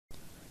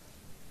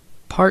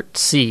Part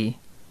C.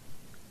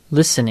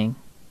 Listening.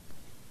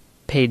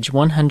 Page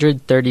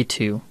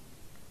 132.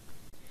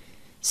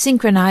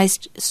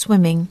 Synchronized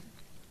swimming.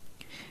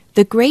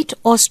 The great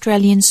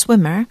Australian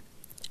swimmer,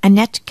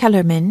 Annette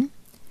Kellerman,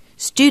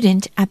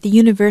 student at the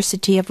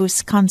University of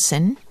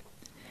Wisconsin,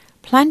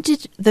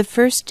 planted the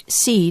first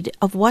seed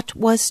of what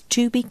was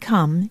to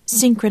become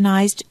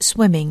synchronized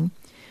swimming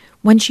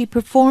when she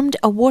performed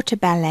a water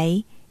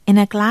ballet in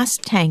a glass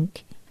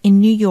tank in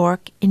New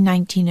York in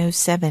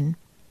 1907.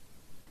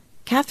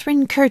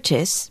 Catherine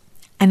Curtis,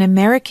 an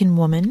American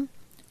woman,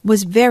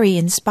 was very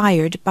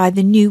inspired by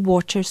the new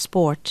water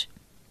sport.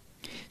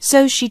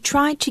 So she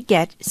tried to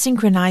get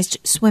synchronized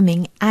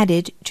swimming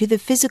added to the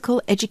physical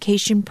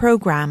education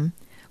program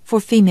for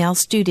female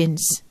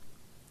students.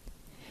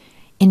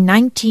 In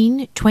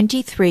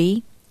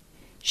 1923,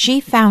 she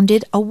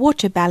founded a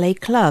water ballet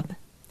club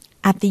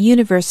at the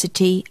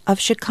University of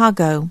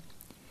Chicago,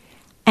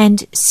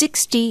 and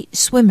 60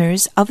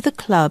 swimmers of the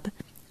club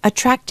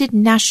attracted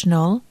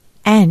national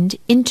and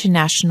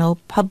international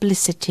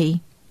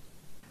publicity.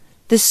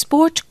 The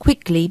sport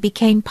quickly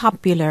became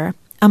popular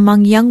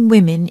among young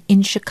women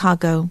in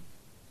Chicago.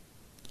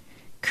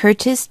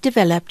 Curtis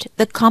developed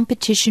the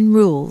competition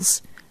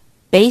rules,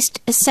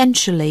 based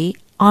essentially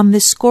on the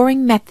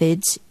scoring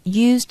methods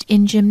used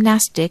in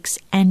gymnastics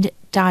and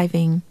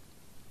diving.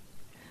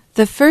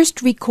 The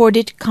first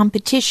recorded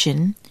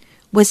competition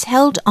was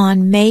held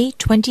on May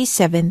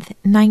 27,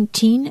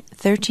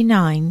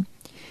 1939,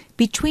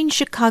 between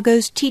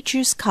Chicago's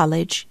Teachers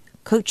College,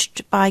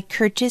 coached by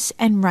Curtis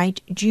and Wright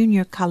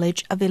Junior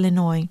College of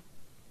Illinois.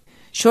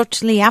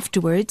 Shortly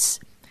afterwards,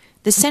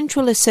 the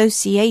Central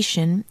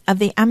Association of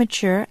the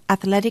Amateur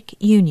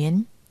Athletic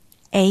Union,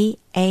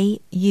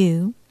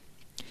 AAU,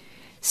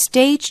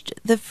 staged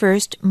the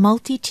first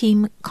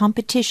multi-team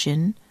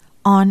competition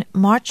on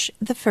March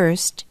 1,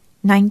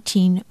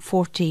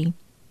 1940.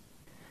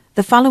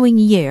 The following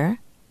year,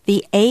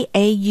 the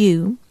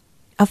AAU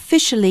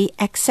officially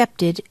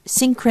accepted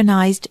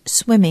synchronized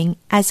swimming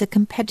as a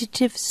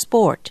competitive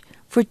sport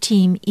for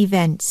team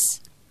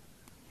events.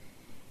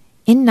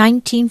 In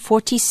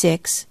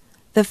 1946,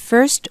 the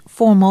first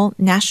formal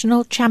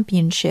national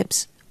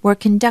championships were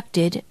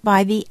conducted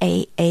by the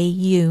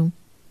AAU.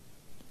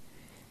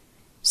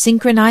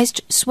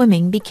 Synchronized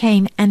swimming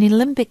became an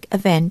Olympic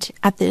event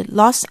at the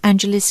Los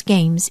Angeles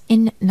Games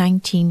in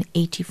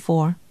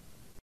 1984.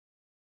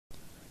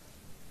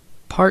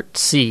 Part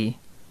C.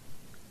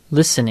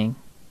 Listening.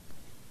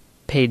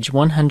 Page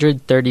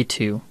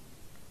 132.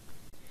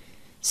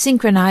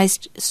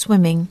 Synchronized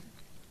swimming.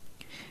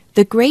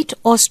 The great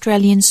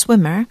Australian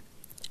swimmer,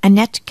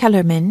 Annette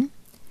Kellerman,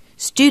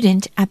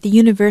 student at the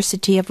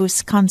University of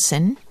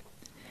Wisconsin,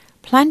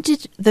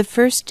 planted the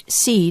first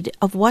seed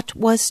of what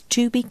was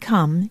to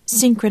become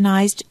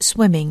synchronized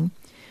swimming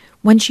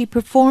when she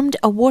performed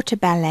a water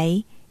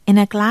ballet in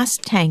a glass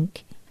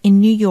tank in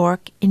New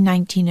York in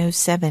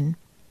 1907.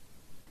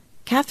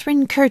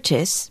 Catherine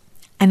Curtis,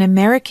 an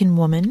American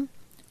woman,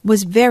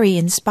 was very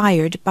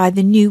inspired by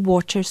the new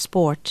water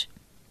sport.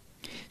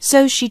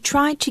 So she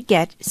tried to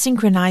get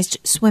synchronized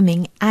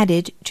swimming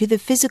added to the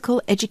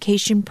physical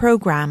education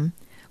program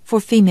for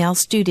female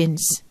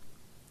students.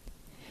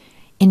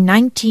 In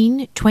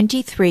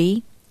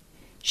 1923,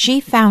 she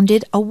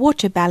founded a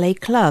water ballet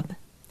club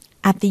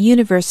at the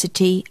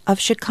University of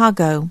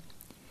Chicago,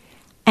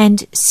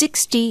 and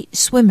 60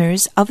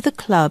 swimmers of the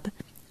club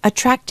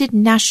attracted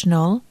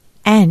national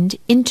and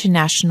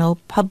international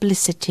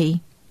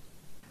publicity.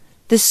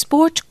 The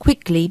sport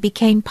quickly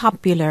became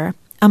popular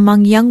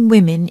among young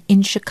women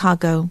in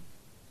Chicago.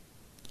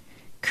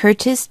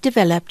 Curtis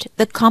developed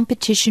the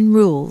competition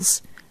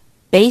rules,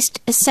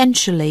 based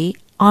essentially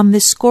on the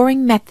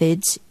scoring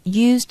methods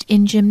used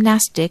in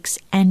gymnastics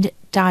and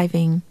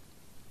diving.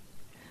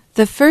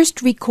 The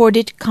first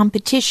recorded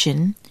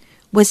competition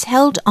was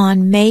held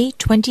on May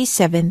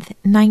 27,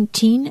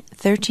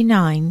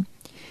 1939,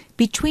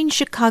 between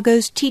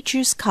Chicago's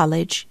Teachers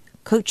College,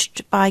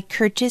 coached by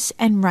Curtis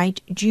and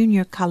Wright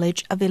Junior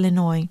College of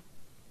Illinois.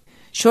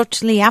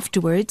 Shortly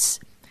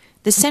afterwards,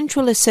 the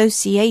Central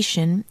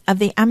Association of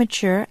the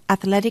Amateur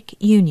Athletic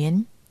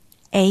Union,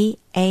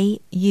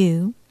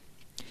 AAU,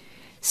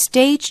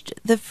 staged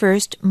the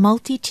first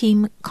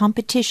multi-team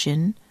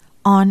competition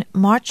on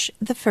March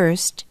 1,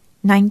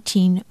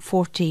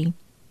 1940.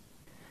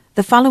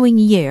 The following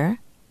year,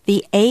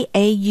 the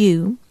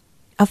AAU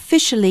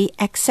officially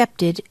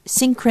accepted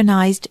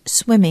synchronized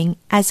swimming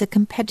as a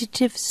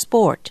competitive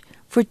sport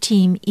for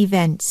team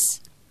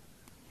events.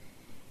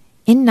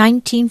 In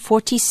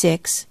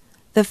 1946,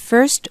 the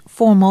first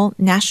formal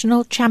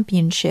national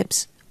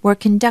championships were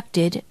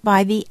conducted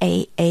by the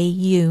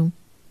AAU.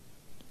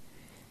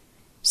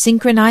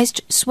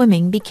 Synchronized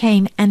swimming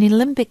became an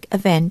Olympic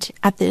event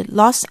at the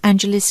Los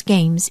Angeles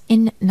Games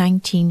in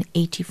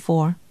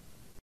 1984.